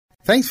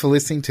Thanks for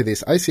listening to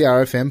this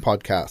OCRFM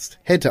podcast.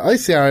 Head to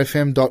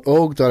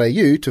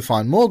ocrfm.org.au to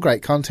find more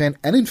great content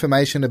and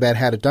information about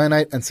how to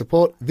donate and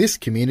support this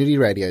community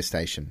radio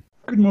station.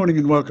 Good morning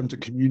and welcome to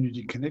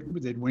Community Connect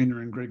with Edwina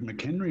and Greg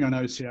McHenry on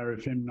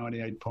OCRFM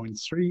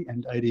 98.3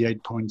 and 88.7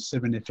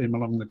 FM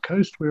along the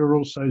coast. We are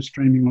also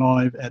streaming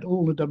live at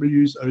all the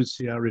W's,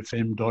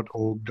 ocrfm.org.au.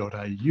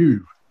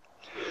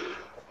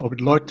 I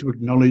would like to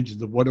acknowledge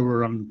the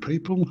Wadawurrung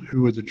people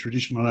who are the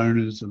traditional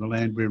owners of the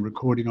land we're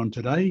recording on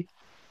today,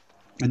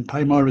 and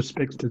pay my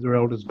respects to their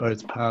elders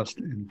both past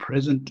and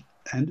present,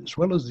 and as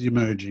well as the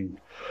emerging.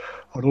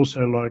 I'd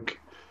also like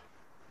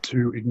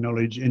to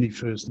acknowledge any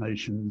First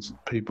Nations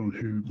people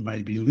who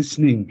may be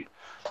listening.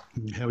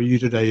 How are you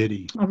today,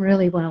 Eddie? I'm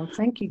really well,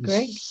 thank you,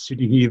 Greg.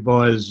 Sitting here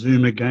via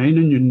Zoom again,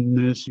 and you're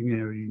nursing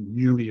our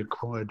newly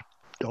acquired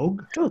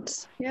dog.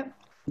 Toots, yep.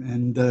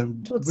 And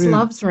Toots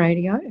loves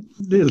radio.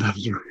 He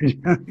loves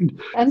radio.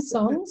 And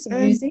songs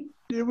and music.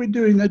 Yeah, we're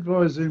doing that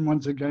via Zoom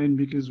once again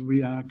because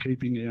we are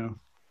keeping our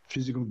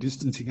physical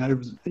distancing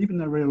over, even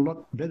though we're a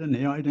lot better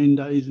now, 18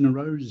 days in a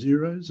row,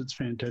 zeros. It's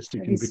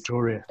fantastic in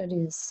Victoria. It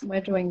is. We're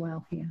doing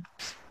well here.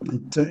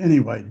 But,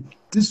 anyway,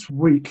 this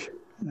week,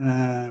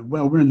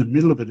 we're in the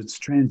middle of it. It's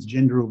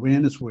Transgender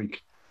Awareness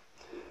Week.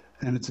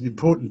 And it's an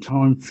important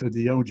time for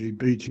the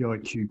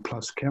LGBTIQ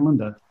plus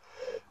calendar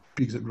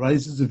because it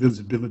raises the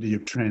visibility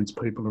of trans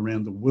people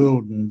around the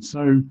world. And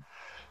so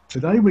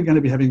today we're going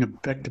to be having a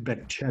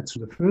back-to-back chat. So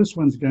the first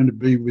one's going to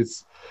be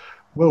with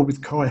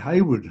Kai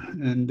Hayward.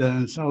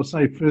 And so I'll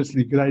say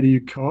firstly, good day to you,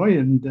 Kai,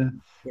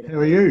 and how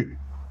are you?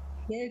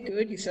 Yeah,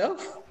 good.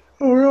 Yourself?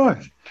 All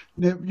right.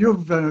 Now,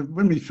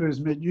 when we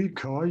first met you,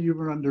 Kai, you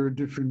were under a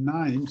different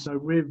name, so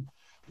we're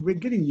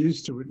getting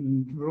used to it,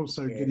 and we're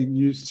also getting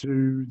used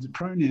to the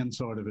pronoun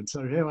side of it.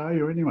 So how are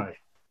you anyway?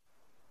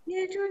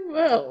 Yeah, doing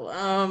well.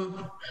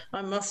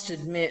 I must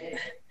admit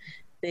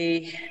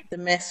the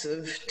mess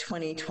of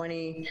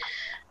 2020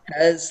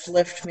 has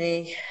left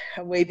me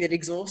a wee bit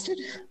exhausted,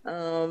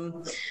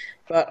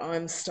 but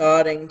I'm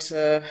starting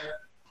to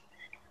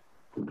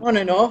on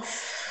and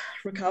off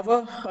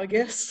recover, I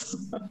guess.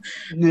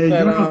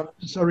 Now,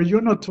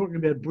 you're not talking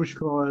about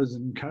bushfires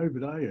and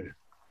COVID, are you?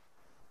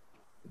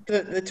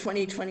 The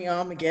 2020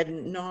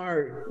 Armageddon,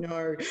 no.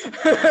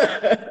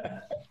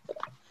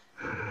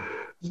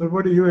 So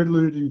what are you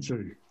alluding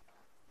to?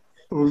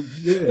 Oh,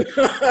 yeah.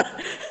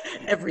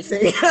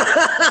 Everything.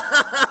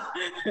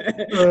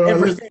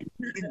 Everything.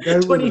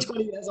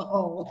 2020 as a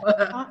whole.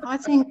 I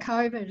think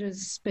COVID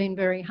has been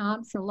very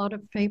hard for a lot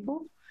of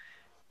people.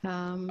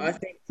 I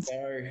think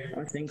so.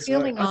 I think the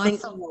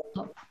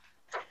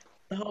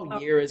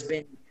whole year has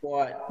been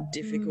quite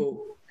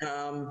difficult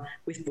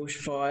with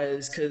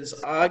bushfires because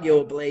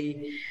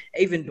arguably,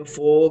 even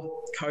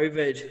before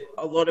COVID,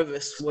 a lot of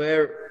us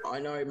were, I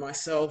know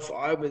myself,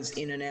 I was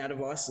in and out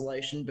of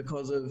isolation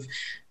because of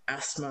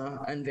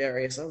asthma and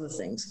various other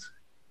things.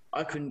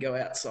 I couldn't go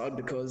outside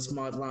because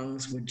my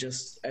lungs would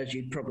just, as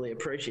you'd probably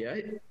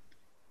appreciate,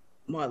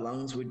 my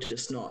lungs would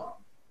just not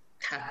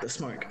hack the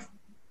smoke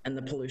and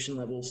the pollution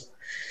levels.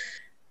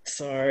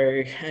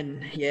 So,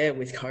 and yeah,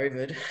 with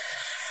COVID,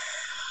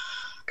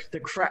 the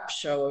crap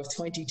show of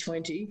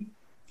 2020,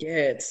 yeah,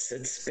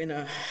 it's been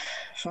a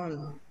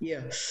fun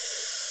year.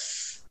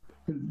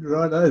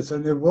 Righto. So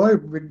now I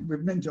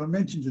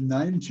mentioned your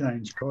name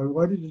change, Kai.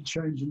 Why did you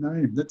change your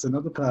name? That's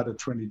another part of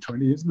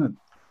 2020, isn't it?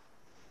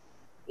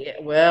 Yeah,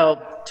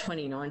 well,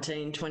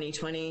 2019,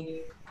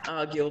 2020,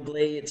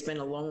 arguably it's been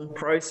a long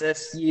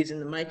process, years in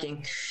the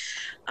making.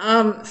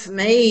 For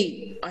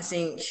me, I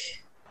think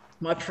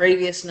my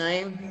previous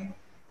name,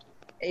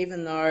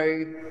 even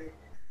though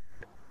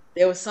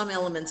there were some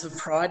elements of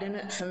pride in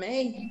it for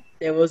me,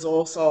 there was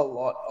also a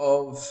lot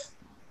of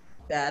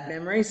bad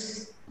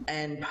memories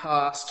and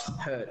past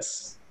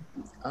hurts,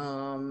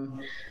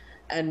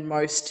 and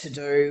most to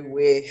do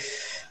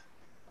with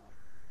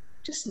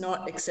just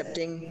not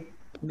accepting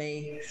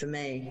me for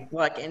me,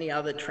 like any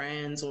other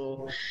trans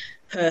or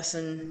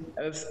person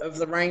of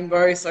the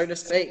rainbow, so to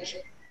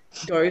speak,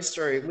 goes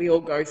through. We all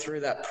go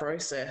through that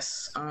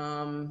process.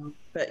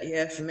 But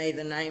yeah, for me,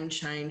 the name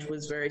change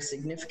was very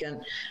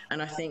significant. And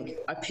I think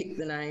I picked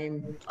the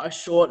name, I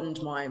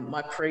shortened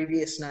my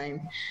previous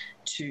name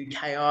to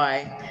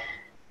KI,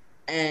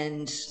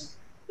 and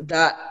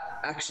that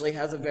actually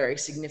has a very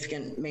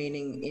significant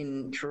meaning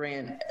in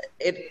Korean.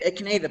 It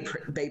can either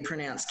be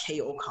pronounced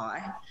Ki or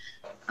Kai.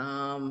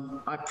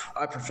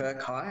 I prefer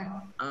Kai,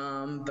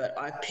 but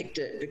I picked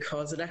it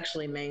because it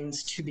actually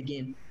means to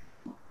begin.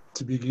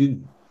 To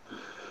begin.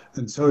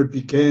 And so it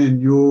began.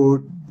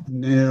 You're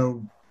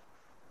now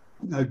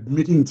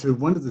admitting to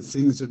one of the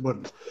things that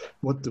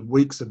what the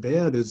week's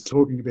about is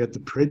talking about the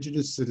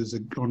prejudice that is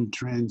on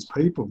trans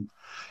people.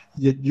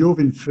 Yet you've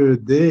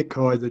inferred there,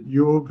 Kai, that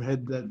you've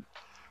had that,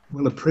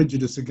 well, a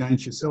prejudice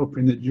against yourself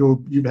in that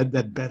you've had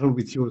that battle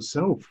with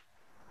yourself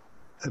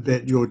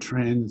about your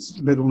trans,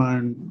 let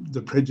alone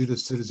the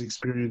prejudice that is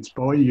experienced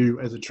by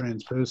you as a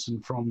trans person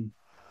from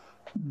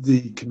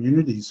the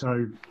community.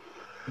 So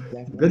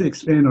exactly. Better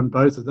expand on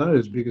both of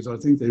those because I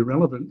think they're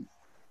relevant.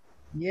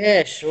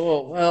 Yeah,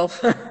 sure. Well,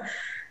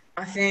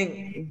 I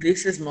think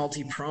this is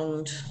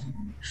multi-pronged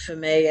for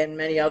me and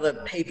many other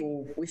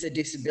people with a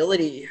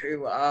disability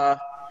who are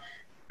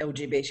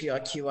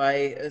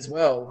LGBTIQA as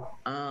well.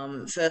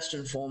 First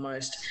and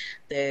foremost,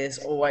 there's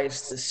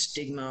always the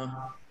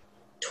stigma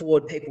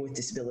toward people with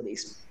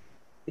disabilities,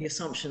 the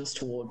assumptions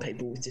toward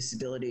people with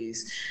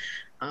disabilities.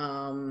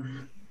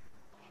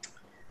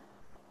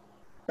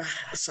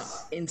 So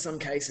in some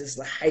cases,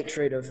 the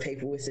hatred of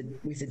people with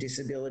a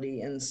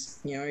disability, and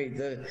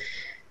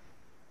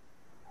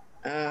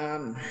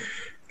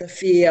the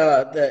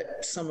fear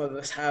that some of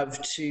us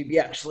have to be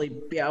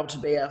able to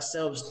be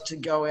ourselves, to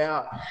go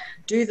out,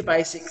 do the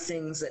basic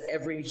things that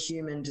every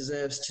human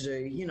deserves to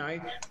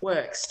do.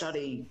 Work,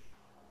 study,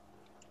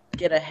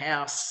 get a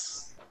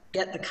house,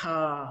 get the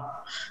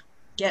car,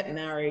 get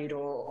married,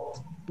 or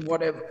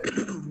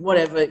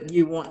whatever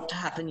you want to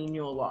happen in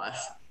your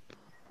life.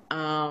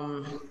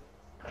 To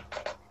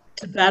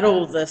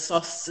battle the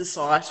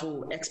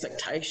societal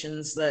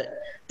expectations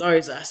that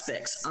those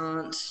aspects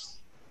aren't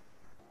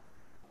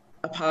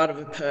a part of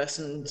a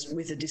person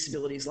with a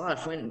disability's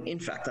life, when in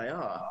fact they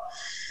are.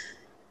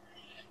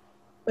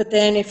 But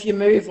then if you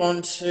move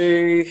on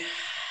to,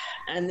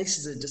 and this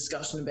is a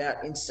discussion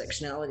about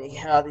intersectionality,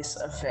 how this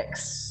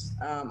affects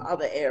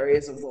other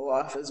areas of the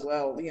life as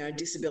well,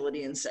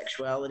 disability and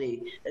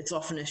sexuality. It's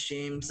often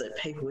assumed that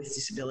people with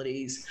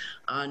disabilities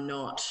are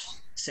not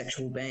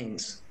sexual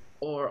beings,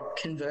 or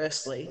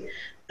conversely,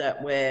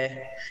 that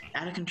we're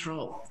out of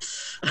control.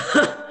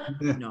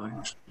 No.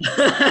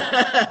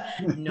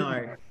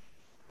 No.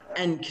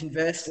 And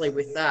conversely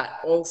with that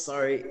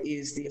also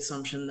is the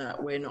assumption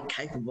that we're not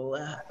capable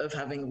of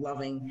having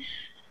loving,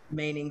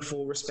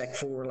 meaningful,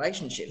 respectful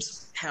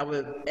relationships,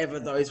 however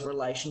those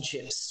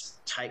relationships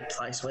take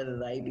place, whether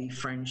they be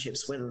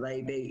friendships, whether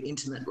they be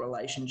intimate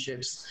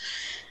relationships,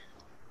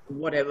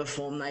 whatever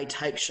form they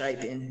take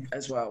shape in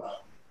as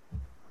well.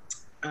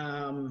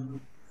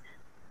 And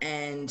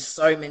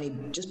so many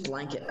just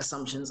blanket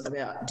assumptions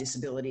about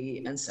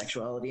disability and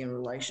sexuality and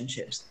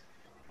relationships.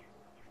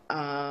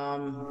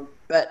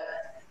 But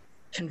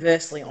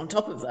conversely, on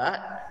top of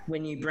that,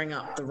 when you bring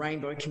up the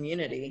rainbow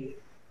community,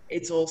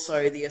 it's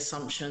also the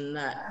assumption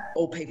that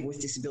all people with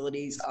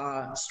disabilities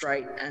are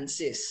straight and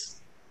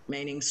cis,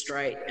 meaning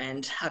straight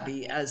and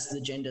happy as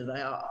the gender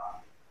they are.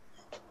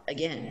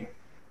 Again,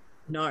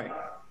 no.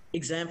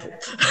 Example.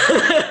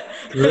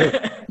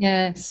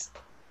 Yes.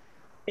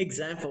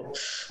 Example.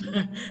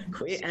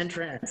 Queer and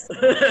trans.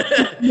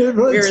 Yeah, right.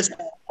 Queer as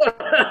Kai,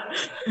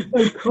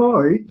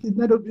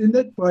 in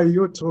that way,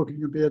 you're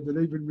talking about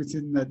that even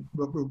within that,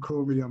 what we'll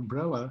call the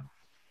umbrella,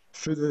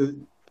 for the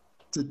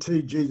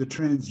TG, the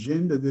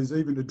transgender, there's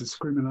even a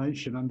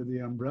discrimination under the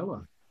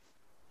umbrella.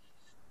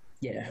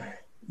 Yeah.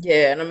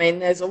 Yeah, and I mean,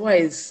 there's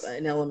always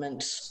an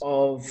element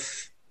of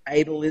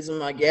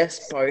ableism, I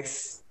guess,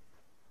 both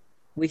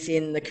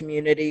within the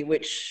community,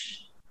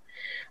 which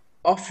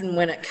often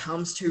when it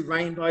comes to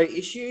rainbow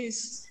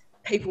issues,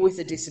 people with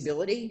a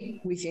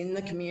disability within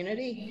the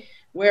community,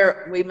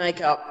 where we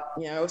make up,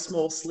 a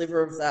small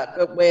sliver of that,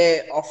 but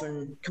we're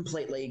often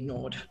completely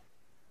ignored,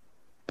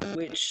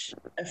 which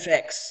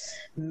affects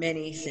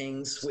many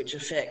things, which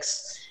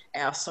affects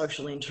our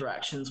social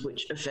interactions,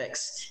 which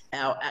affects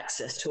our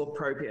access to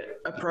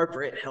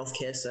appropriate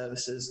healthcare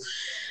services,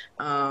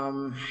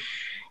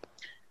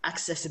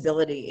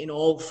 accessibility in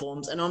all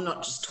forms. And I'm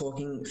not just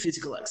talking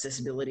physical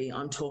accessibility,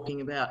 I'm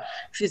talking about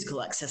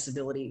physical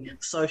accessibility,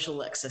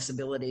 social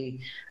accessibility,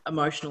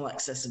 emotional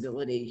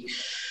accessibility,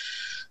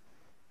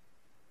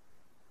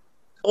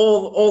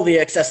 all the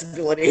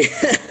accessibility.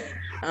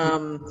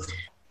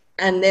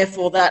 And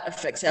therefore that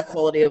affects our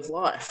quality of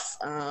life,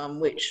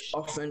 which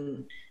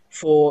often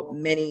for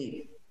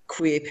many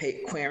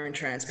queer and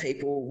trans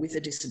people with a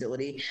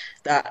disability,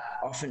 that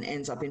often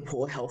ends up in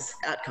poor health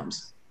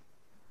outcomes.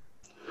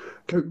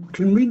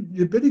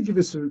 You better give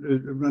us a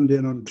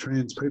rundown on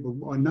trans people.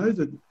 I know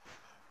that,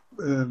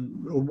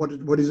 or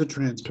what is a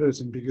trans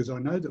person? Because I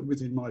know that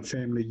within my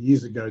family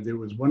years ago, there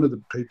was one of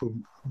the people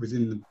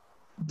within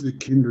the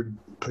kindred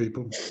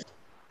people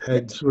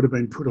had sort of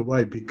been put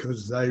away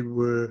because they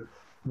were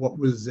what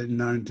was then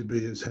known to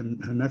be as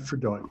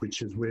hermaphrodite,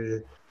 which is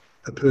where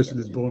a person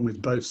is born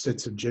with both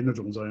sets of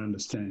genitals, I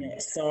understand. Yeah,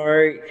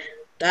 so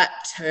that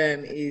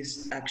term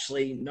is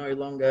actually no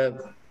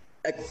longer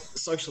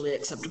socially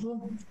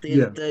acceptable.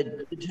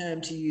 The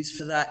term to use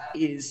for that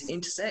is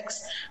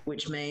intersex,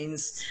 which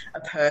means a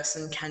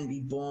person can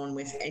be born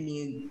with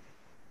any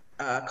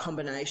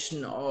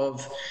combination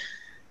of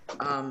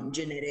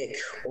genetic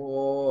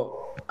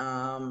or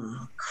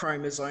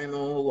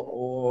chromosomal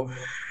or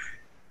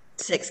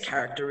sex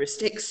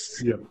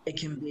characteristics. Yep. It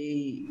can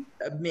be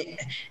a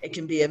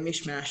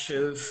mishmash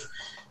of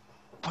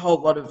a whole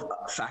lot of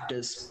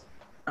factors,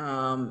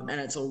 and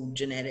it's all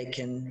genetic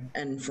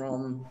and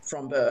from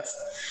birth.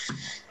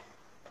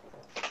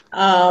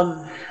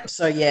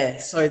 So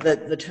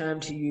the term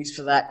to use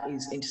for that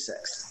is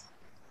intersex.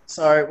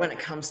 So when it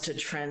comes to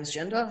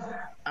transgender,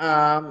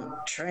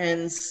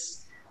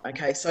 trans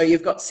Okay, so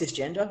you've got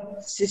cisgender.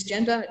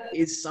 Cisgender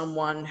is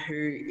someone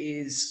who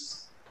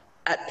is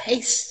at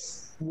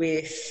peace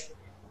with,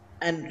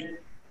 and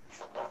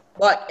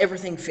like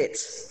everything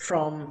fits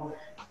from,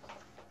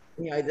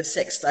 the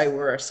sex they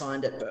were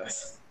assigned at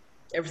birth.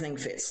 Everything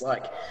fits.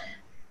 Like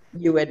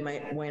you,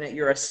 Edwina,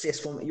 you're a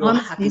cis woman. You're I'm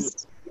happy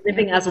cis.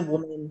 living as a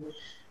woman.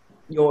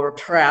 You're a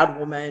proud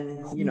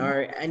woman,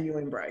 and you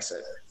embrace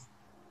it.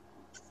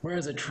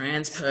 Whereas a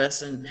trans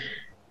person,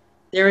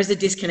 there is a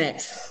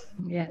disconnect.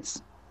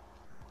 Yes.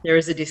 There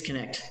is a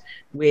disconnect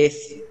with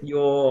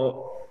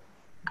your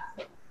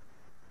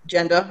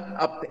gender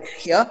up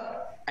here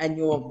and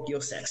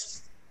your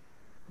sex,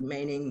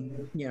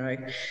 meaning,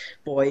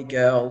 boy,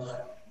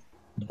 girl,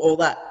 all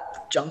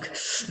that junk.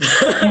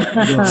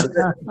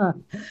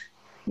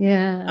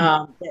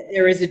 Yeah.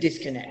 There is a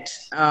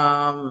disconnect,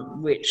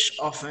 which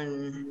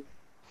often,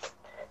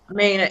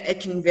 it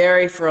can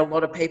vary for a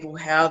lot of people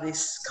how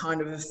this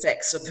kind of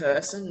affects a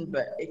person,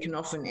 but it can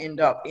often end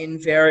up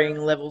in varying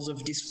levels of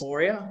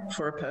dysphoria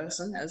for a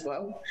person as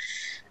well.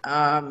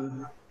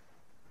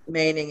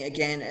 Meaning,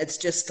 again, it's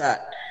just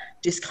that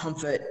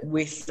discomfort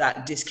with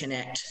that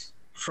disconnect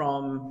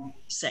from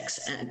sex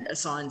and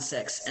assigned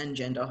sex and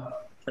gender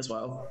as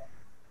well.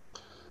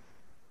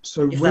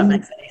 So if that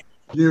makes sense.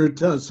 Yeah, it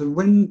does. So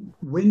when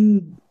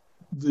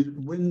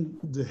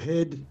the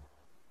head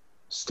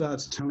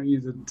starts telling you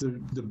that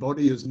the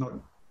body is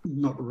not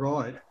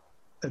right,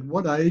 at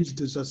what age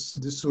does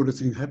this sort of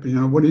thing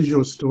happen? What is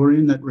your story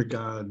in that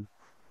regard?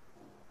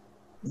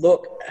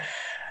 Look,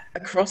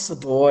 across the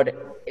board,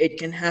 it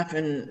can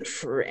happen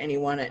for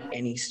anyone at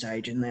any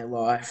stage in their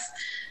life.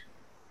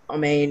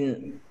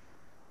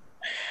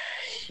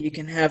 You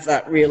can have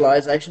that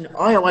realization.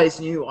 I always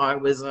knew I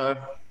was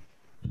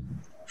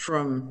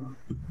from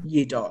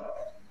year dot,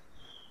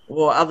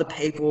 or other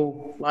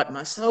people like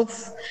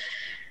myself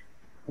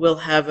will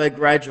have a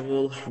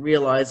gradual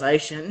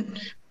realization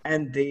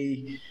and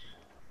the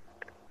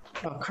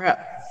oh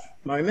crap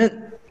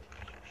moment,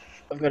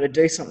 I've got to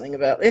do something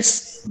about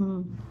this,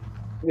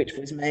 which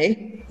was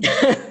me.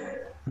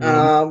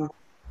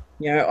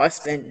 I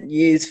spent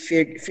years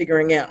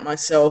figuring out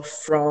myself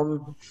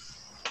from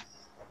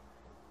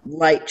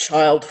late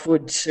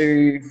childhood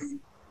to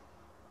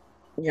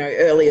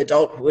early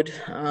adulthood,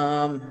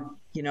 and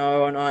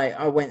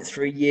I went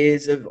through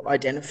years of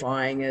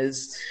identifying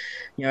as,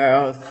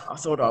 I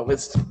thought I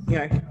was,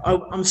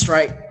 I'm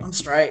straight,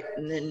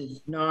 and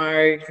then no,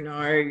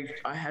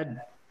 I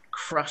had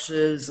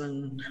crushes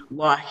and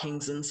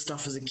likings and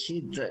stuff as a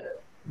kid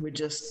that were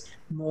just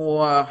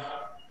more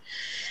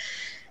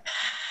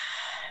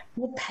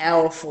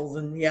powerful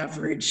than the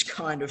average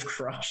kind of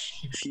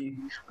crush, if you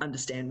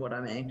understand what I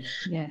mean.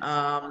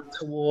 Yeah.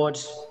 Toward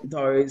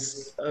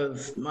those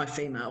of my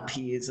female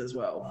peers as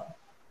well.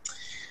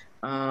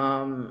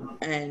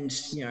 And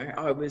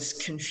I was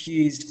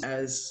confused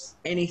as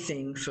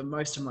anything for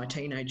most of my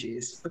teenage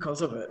years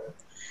because of it.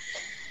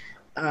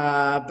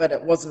 But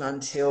it wasn't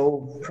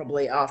until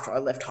probably after I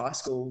left high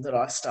school that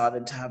I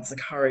started to have the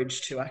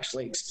courage to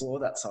actually explore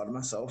that side of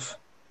myself.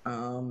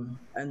 And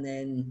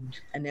then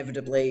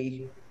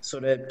inevitably,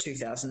 sort of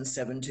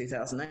 2007,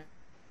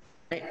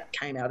 2008,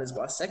 came out as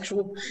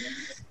bisexual.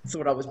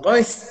 Thought I was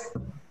both.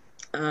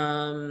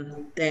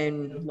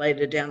 Then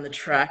later down the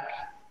track,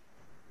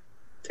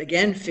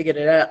 again, figured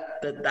it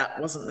out that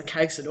wasn't the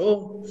case at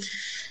all.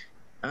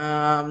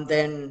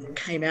 Then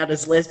came out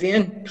as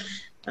lesbian.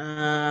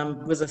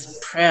 Was a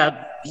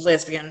proud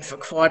lesbian for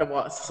quite a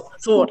while.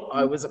 Thought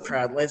I was a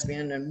proud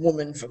lesbian and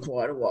woman for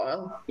quite a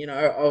while.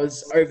 I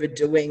was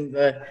overdoing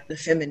the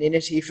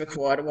femininity for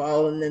quite a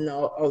while, and then I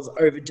was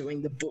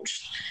overdoing the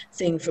butch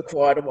thing for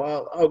quite a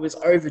while. I was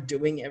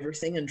overdoing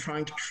everything and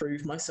trying to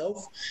prove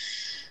myself.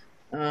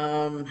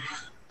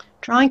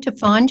 Trying to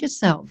find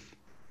yourself.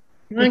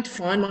 Trying to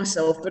find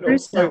myself, but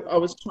also I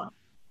was trying.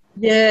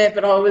 Yeah,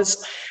 but I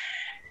was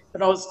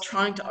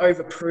trying to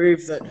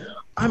overprove that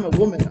I'm a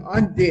woman,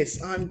 I'm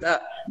this, I'm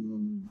that,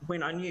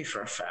 when I knew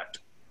for a fact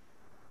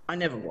I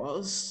never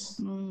was.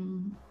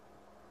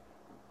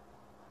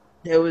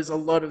 There was a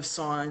lot of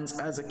signs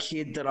as a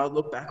kid that I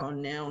look back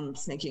on now and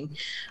thinking,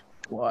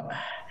 what?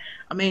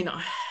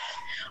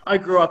 I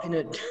grew up in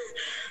a...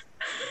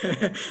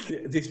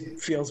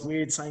 this feels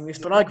weird saying this,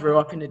 but I grew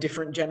up in a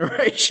different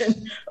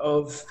generation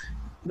of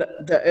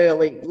the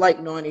late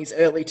 90s,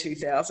 early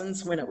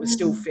 2000s, when it was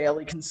still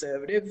fairly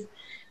conservative.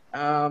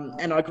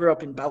 And I grew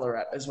up in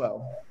Ballarat as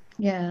well.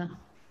 Yeah.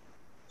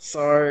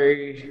 So,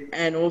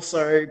 and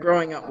also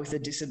growing up with a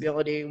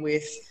disability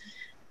with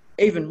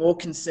even more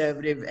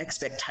conservative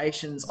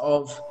expectations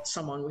of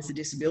someone with a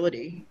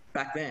disability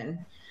back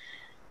then,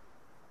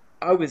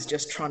 I was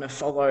just trying to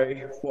follow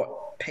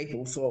what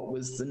people thought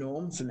was the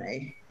norm for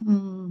me.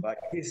 Like,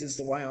 this is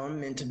the way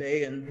I'm meant to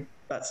be, and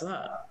that's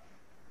that.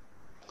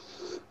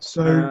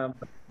 So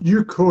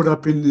you're caught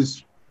up in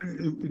this,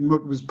 in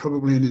what was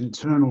probably an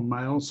internal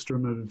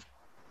maelstrom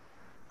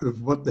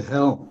of what the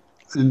hell.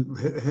 And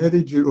how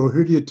did you, or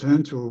who do you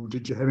turn to, or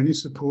did you have any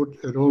support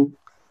at all,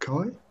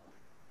 Kai?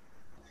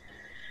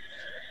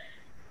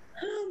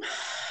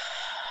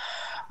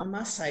 I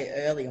must say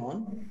early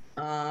on,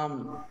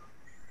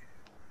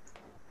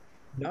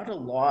 not a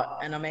lot.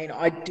 And I mean,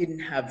 I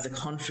didn't have the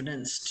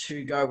confidence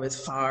to go as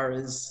far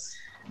as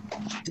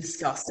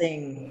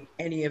discussing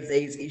any of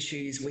these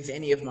issues with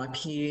any of my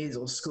peers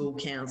or school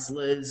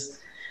counsellors,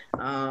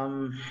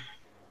 or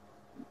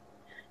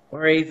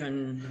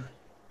even,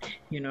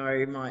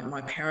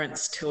 my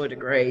parents to a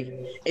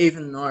degree,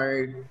 even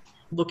though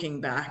looking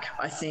back,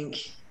 I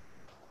think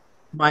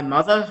my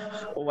mother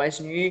always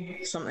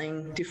knew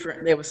something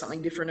different. There was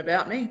something different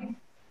about me.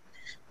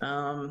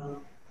 And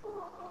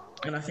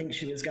I think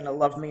she was going to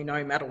love me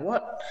no matter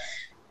what.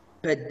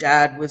 But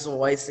Dad was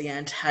always the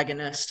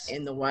antagonist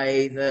in the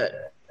way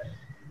that,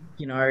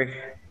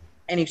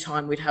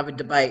 anytime we'd have a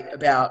debate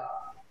about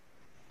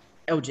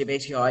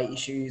LGBTI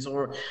issues,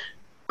 or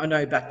I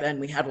know back then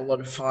we had a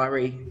lot of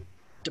fiery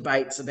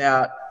debates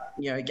about,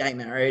 gay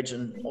marriage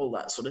and all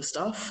that sort of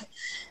stuff.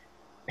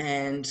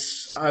 And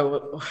I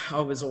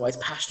was always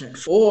passionate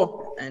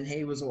for, and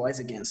he was always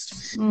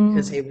against,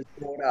 because he was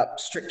brought up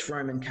strict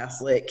Roman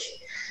Catholic.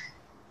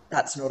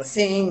 That's not a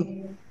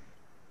thing,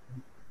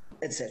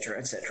 etc.,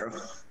 etc.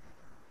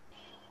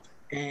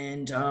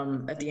 And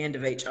at the end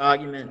of each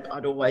argument,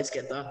 I'd always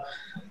get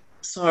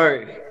so,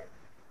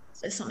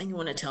 is there something you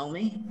want to tell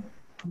me?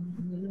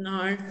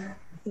 No,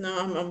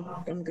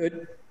 I'm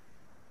good.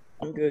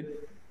 I'm good.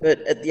 But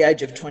at the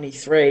age of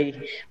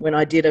 23, when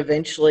I did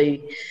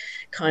eventually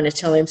kind of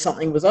tell him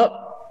something was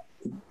up,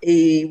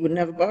 he would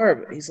never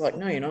borrow it. He's like,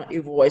 no, you're not.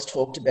 You've always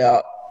talked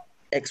about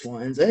X,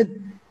 Y, and Z.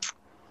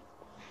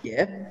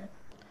 Yeah.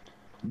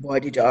 Why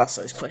did you ask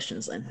those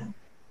questions then?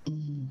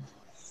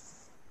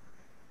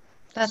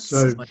 That's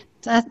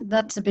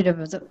a bit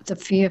of the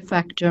fear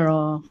factor,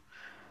 or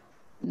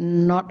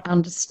not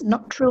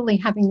truly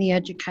having the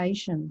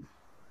education,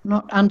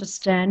 not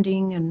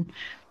understanding, and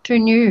too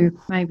new,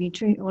 maybe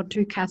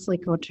too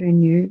Catholic or too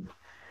new.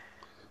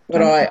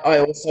 But I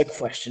also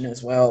question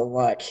as well,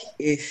 like,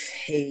 if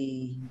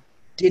he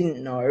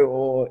didn't know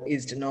or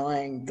is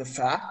denying the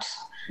fact,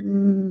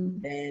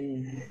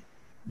 then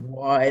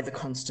why the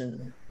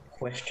constant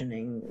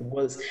questioning?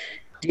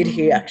 Did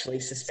he actually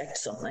suspect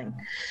something?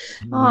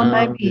 Oh,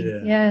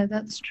 maybe. Yeah,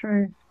 that's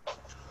true.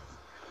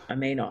 I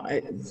mean,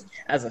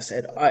 as I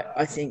said,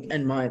 I think,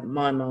 and my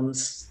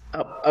mum's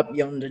up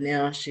yonder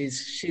now.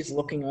 She's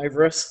looking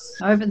over us.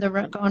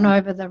 Gone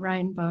over the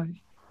rainbow.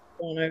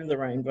 Gone over the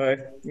rainbow,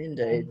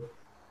 indeed.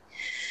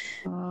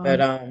 But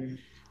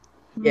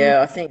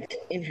yeah, I think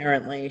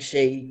inherently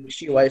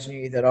she always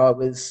knew that I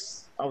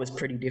was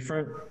pretty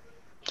different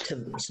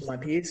to my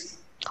peers.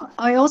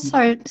 I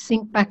also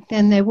think back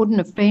then there wouldn't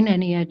have been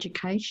any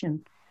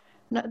education.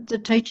 No, the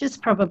teachers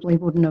probably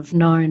wouldn't have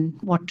known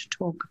what to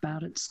talk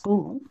about at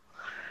school.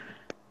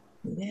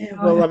 Yeah,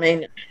 well, I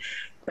mean,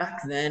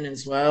 back then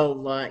as well,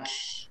 like,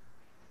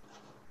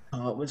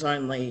 it was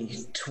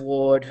only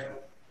toward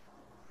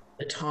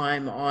the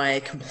time I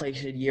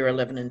completed year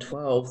 11 and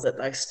 12 that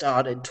they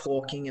started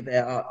talking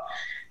about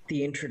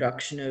the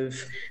introduction of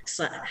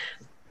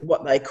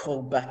what they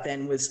called back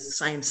then was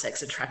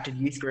same-sex attracted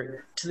youth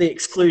group, to the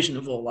exclusion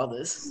of all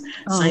others.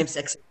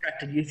 Same-sex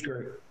attracted youth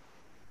group.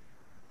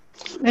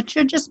 It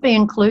should just be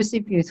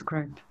inclusive youth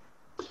group.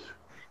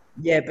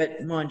 Yeah,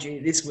 but mind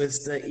you, this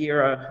was the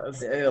era of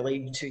the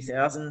early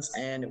 2000s,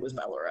 and it was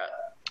Ballarat.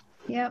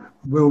 Yeah.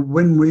 Well,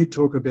 when we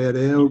talk about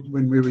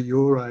when we were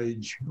your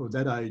age, or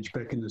that age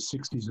back in the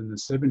 60s and the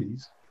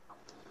 70s,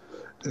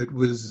 it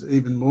was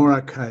even more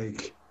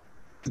archaic.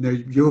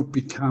 You've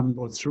become,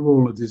 through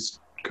all of this,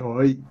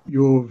 Kai,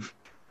 you've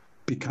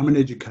become an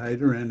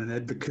educator and an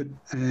advocate,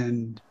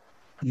 and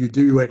you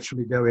do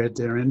actually go out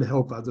there and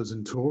help others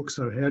and talk.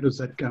 So how does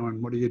that go,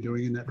 and what are you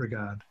doing in that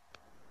regard?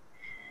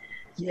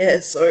 Yeah,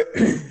 so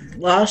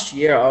last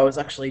year I was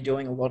actually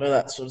doing a lot of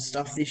that sort of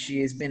stuff. This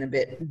year's been a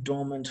bit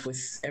dormant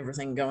with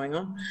everything going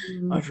on.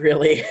 I've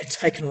really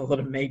taken a lot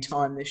of me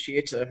time this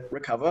year to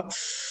recover.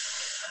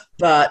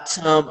 But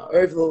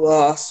over the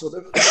last sort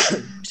of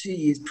 2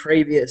 years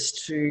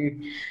previous to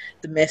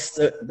the mess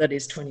that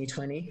is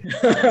 2020,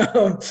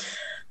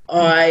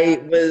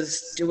 I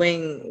was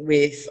doing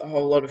with a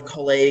whole lot of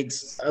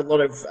colleagues a lot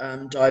of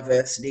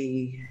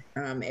diversity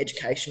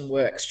education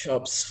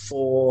workshops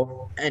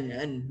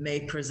and me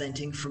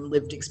presenting from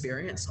lived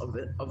experience of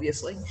it,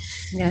 obviously.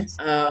 Yes.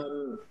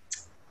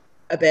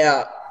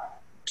 About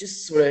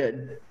just sort of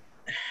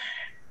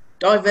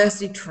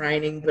diversity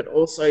training, but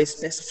also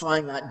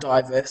specifying that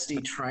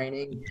diversity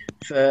training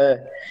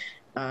for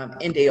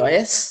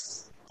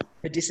NDIS,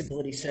 for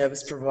disability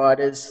service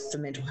providers, for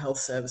mental health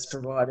service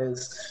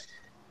providers,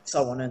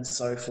 so on and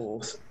so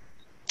forth.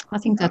 I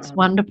think that's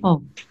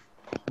wonderful.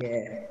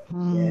 Yeah,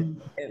 yeah,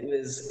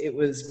 it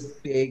was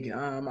big.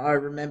 I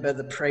remember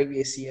the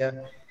previous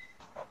year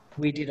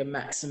we did a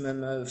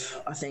maximum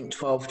of, I think,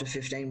 12 to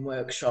 15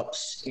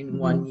 workshops in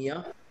 1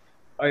 year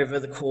over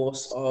the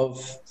course of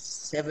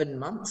 7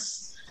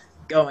 months,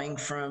 going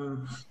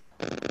from,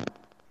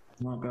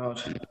 oh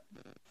God,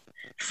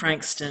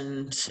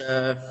 Frankston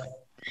to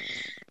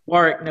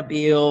Warwick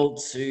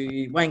Nabil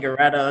to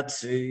Wangaratta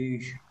to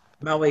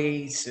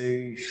Maui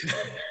to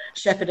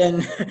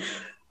Shepparton,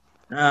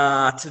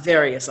 to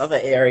various other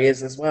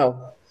areas as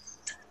well.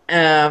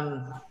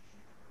 And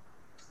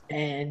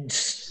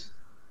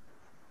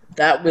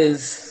that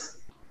was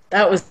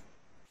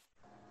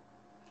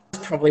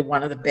probably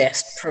one of the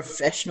best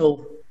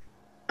professional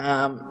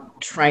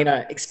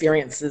trainer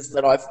experiences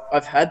that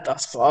I've had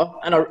thus far,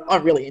 and I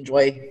really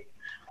enjoy.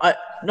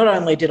 Not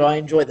only did I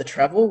enjoy the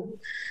travel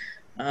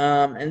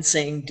and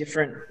seeing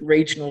different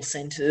regional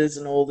centres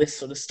and all this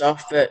sort of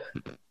stuff, but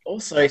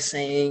also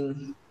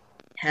seeing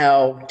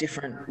how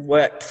different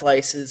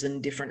workplaces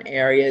and different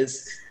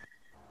areas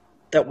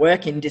that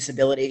work in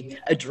disability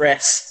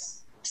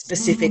address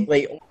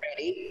specifically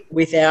already,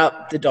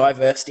 without the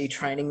diversity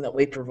training that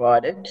we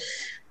provided,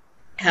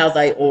 how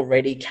they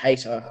already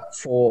cater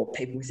for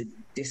people with a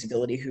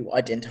disability who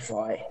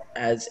identify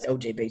as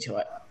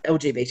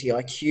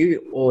LGBTIQ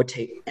or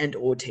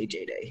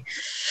TGD,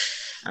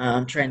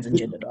 trans and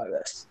gender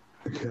diverse.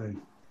 Okay.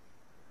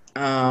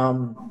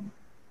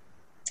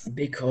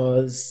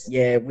 Because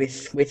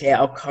with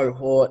our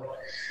cohort,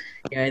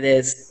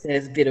 there's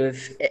a bit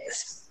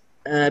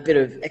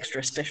of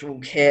extra special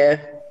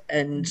care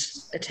and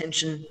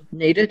attention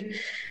needed,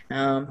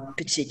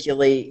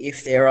 particularly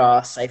if there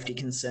are safety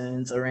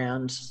concerns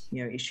around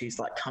issues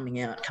like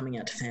coming out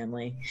to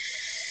family,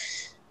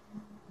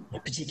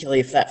 particularly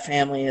if that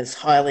family is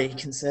highly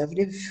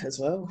conservative as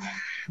well,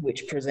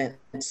 which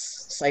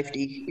presents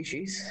safety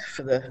issues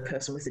for the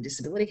person with a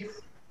disability.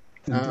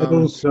 And that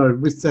also,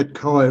 with that,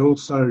 Kai,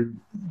 also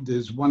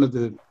there's one of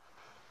the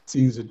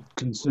things that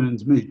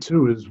concerns me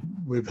too, is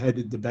we've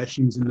had the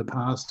bashings in the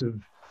past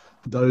of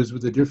those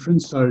with a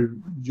difference. So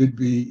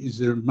is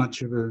there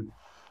much of a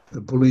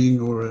bullying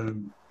or a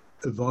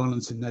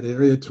violence in that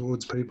area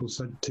towards people,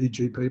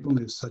 TG people,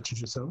 such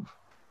as yourself?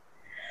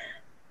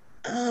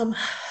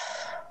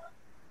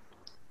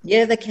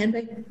 Yeah, there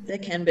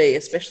can be,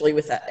 especially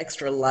with that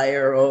extra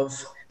layer of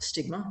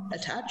stigma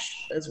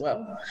attached as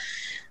well.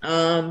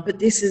 But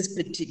this is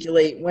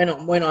particularly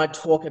when I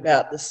talk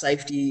about the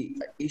safety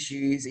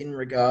issues in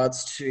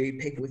regards to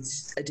people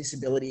with a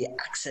disability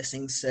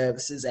accessing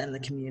services and the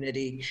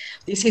community.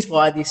 This is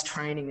why this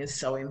training is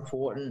so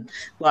important.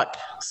 Like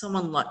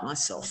someone like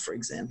myself, for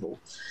example,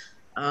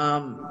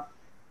 I'll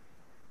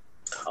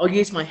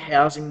use my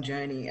housing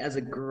journey as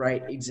a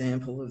great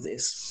example of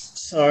this.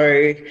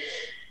 So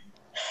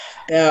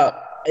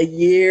about a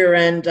year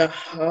and a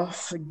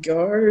half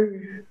ago,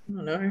 I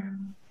don't know,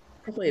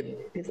 probably a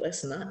bit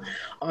less than that,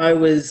 I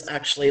was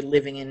actually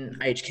living in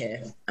aged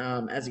care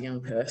as a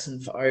young person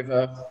for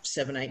over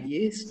 7-8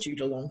 years due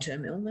to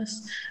long-term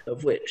illness,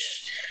 of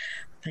which,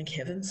 thank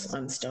heavens,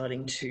 I'm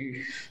starting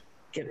to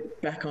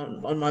get back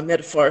on my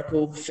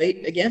metaphorical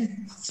feet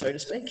again, so to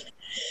speak.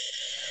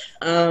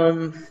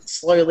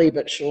 Slowly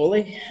but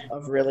surely,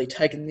 I've really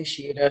taken this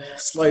year to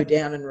slow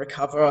down and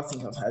recover. I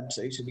think I've had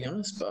to be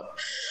honest, but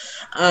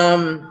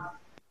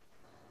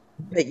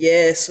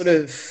yeah, sort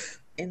of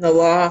in the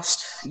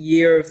last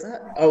year of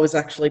that, I was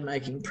actually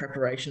making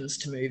preparations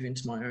to move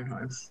into my own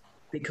home,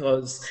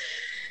 because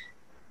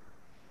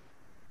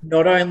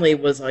not only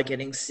was I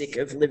getting sick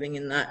of living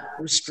in that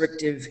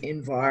restrictive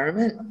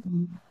environment,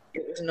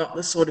 it was not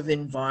the sort of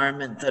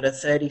environment that a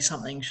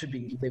 30-something should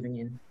be living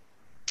in.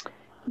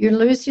 You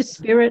lose your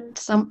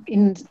spirit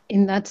in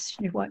that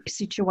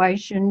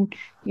situation.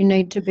 You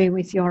need to be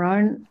with your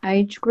own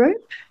age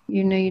group.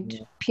 You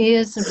need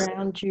peers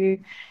around you.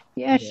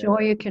 Yeah,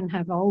 sure, you can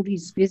have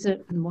oldies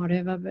visit and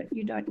whatever, but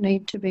you don't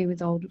need to be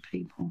with older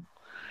people.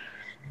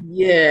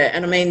 Yeah,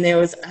 and I mean, there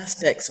was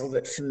aspects of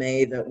it for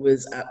me that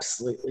was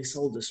absolutely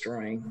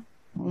soul-destroying.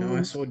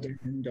 I saw death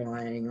and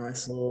dying. I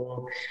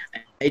saw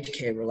aged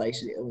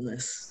care-related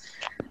illness.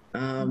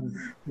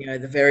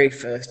 The very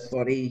first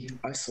body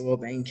I saw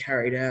being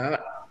carried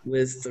out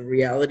was the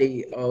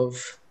reality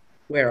of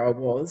where I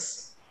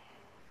was.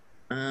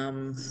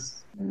 And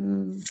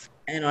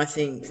I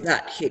think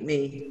that hit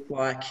me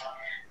like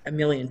a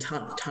million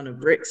ton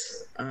of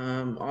bricks.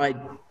 I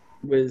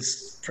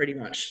was pretty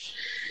much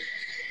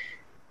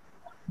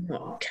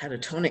not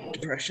catatonic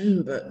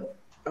depression, but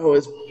I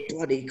was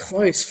bloody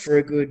close for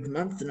a good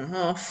month and a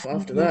half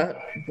after that.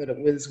 But it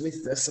was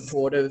with the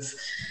support of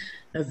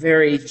a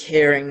very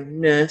caring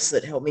nurse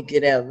that helped me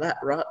get out of that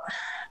rut.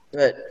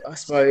 But I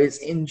suppose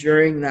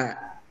enduring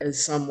that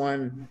as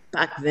someone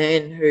back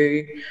then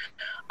who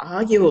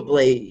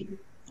arguably,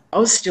 I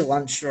was still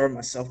unsure of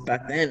myself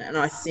back then, and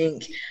I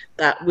think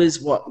that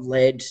was what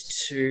led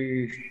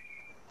to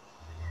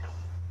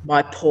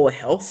my poor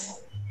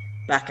health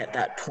back at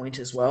that point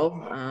as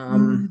well.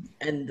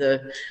 And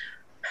the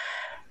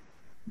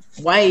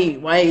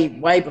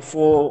way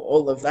before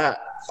all of that,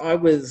 I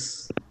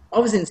was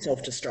in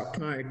self-destruct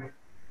mode.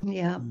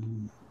 Yeah.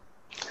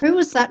 Who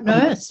was that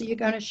nurse? Are you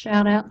going to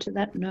shout out to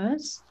that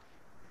nurse?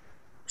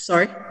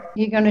 Sorry? Are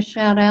you going to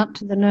shout out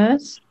to the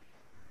nurse?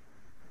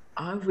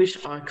 I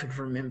wish I could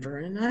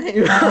remember her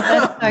name. Oh,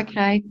 that's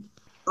okay.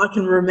 I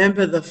can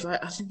remember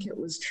I think it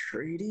was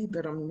Trudy,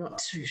 but I'm not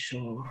too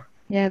sure.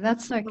 Yeah,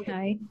 that's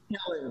okay.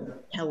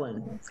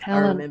 Helen. I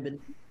remember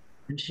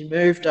and she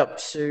moved up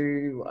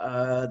to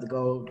the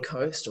Gold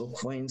Coast or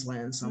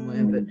Queensland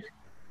somewhere, but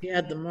she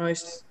had the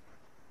most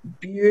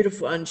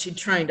beautiful, and she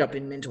trained up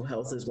in mental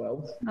health as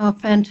well. Oh,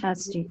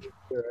 fantastic.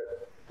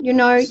 You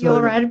know,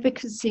 your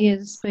advocacy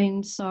has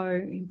been so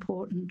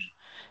important.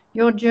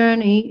 Your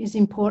journey is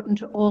important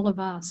to all of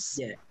us.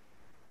 Yeah.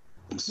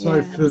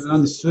 So for an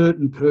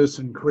uncertain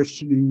person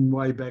questioning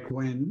way back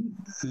when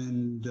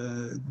and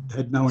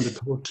had no one to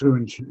talk to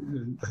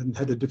and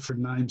had a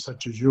different name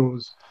such as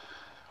yours,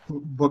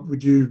 what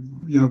would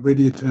where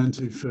do you turn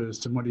to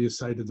first and what do you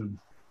say to them?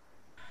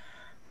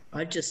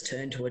 I'd just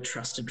turn to a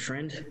trusted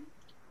friend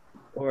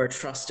or a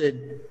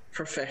trusted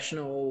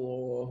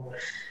professional,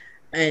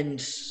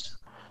 and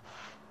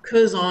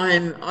because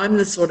I'm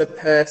the sort of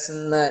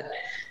person that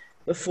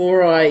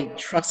before I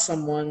trust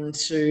someone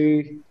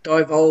to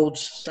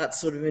divulge that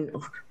sort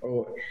of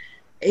or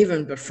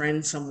even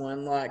befriend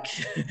someone, like,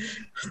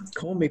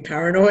 call me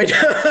paranoid,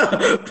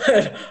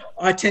 but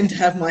I tend to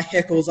have my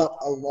heckles up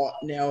a lot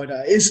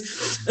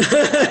nowadays.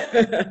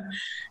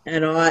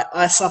 And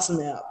I suss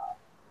them out.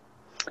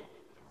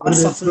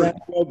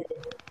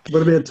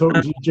 What about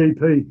talking to your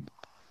GP?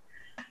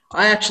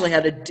 I actually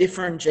had a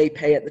different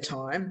GP at the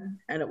time,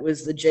 and it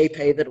was the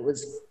GP that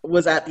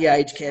was at the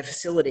aged care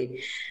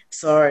facility.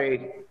 So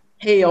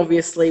he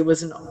obviously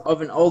was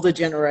of an older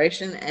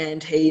generation,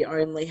 and he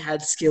only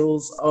had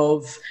skills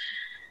of,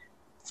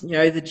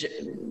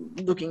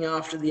 looking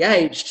after the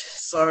aged.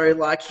 So,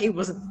 like, he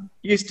wasn't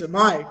used to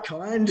my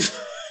kind,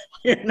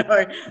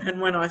 And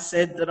when I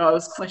said that I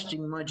was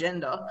questioning my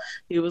gender,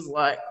 he was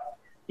like,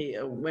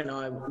 when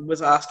I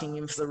was asking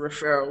him for the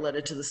referral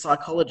letter to the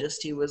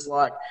psychologist, he was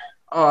like,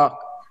 "Oh,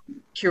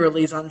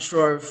 Kiraleigh's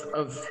unsure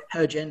of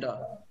her gender.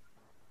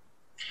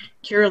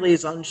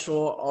 Kiraleigh's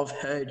unsure of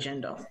her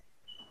gender."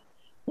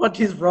 What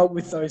is wrong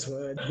with those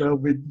words? Well,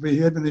 we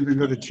haven't even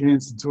got a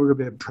chance to talk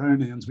about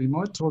pronouns. We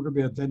might talk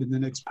about that in the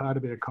next part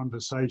of our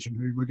conversation,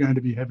 who we're going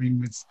to be having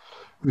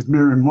with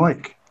Miriam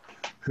Wake,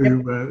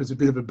 who is a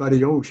bit of a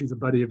buddy. Oh, she's a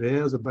buddy of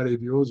ours, a buddy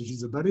of yours, and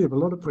she's a buddy of a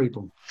lot of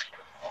people.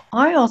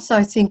 I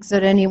also think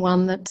that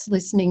anyone that's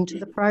listening to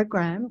the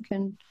program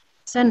can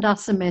send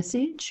us a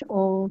message,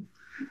 or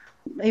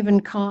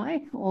even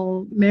Kai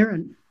or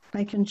Merrin.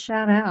 They can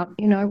shout out.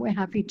 We're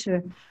happy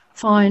to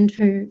find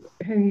who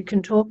you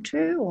can talk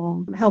to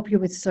or help you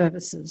with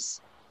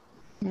services.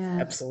 Yeah,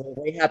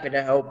 absolutely happy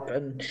to help.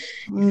 And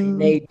if you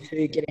need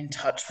to get in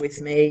touch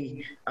with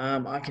me,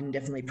 I can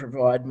definitely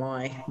provide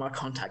my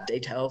contact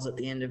details at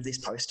the end of this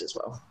post as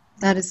well.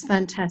 That is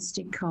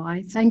fantastic,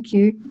 Kai. Thank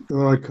you. All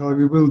right, Kai,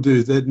 we will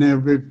do that. Now,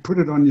 we've put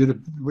it on you.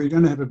 We're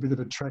going to have a bit of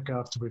a track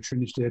after we've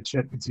finished our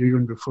chat with you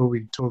and before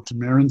we talk to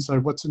Merrin. So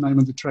what's the name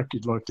of the track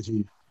you'd like to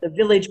hear? The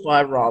Village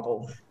by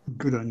Rival.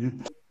 Good on you.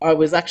 I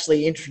was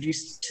actually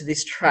introduced to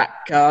this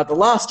track the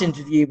last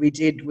interview we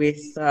did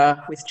with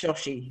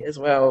Joshy as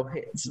well.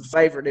 It's a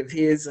favourite of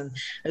his, and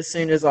as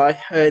soon as I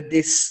heard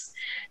this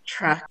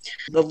track,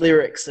 the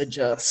lyrics are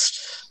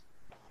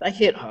they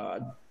hit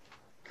hard.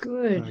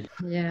 Good,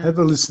 yeah. Have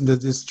a listen to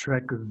this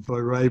track by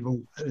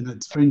Rabel, and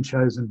it's been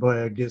chosen by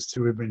our guests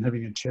who we've been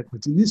having a chat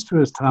with in this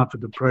first half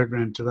of the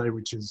program today,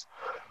 which is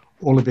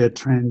all about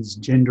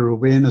Transgender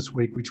Awareness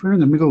Week, which we're in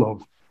the middle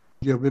of.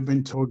 Yeah, we've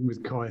been talking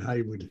with Kai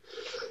Hayward,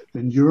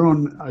 and you're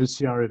on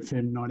OCR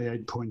FM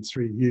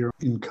 98.3 here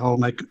in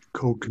Colmac,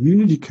 called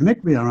Community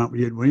Connect. We are, aren't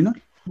we, Edwina?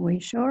 We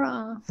sure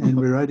are. And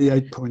we're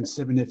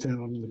 88.7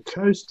 FM on the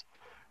coast.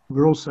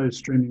 We're also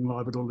streaming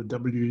live at all the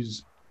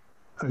W's,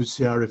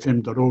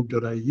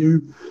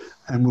 ocrfm.org.au,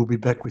 and we'll be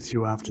back with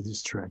you after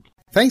this track.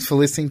 Thanks for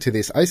listening to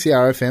this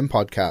OCRFM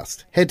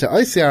podcast. Head to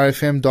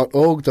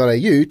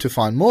ocrfm.org.au to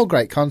find more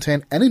great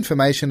content and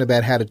information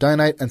about how to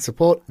donate and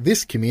support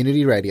this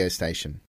community radio station.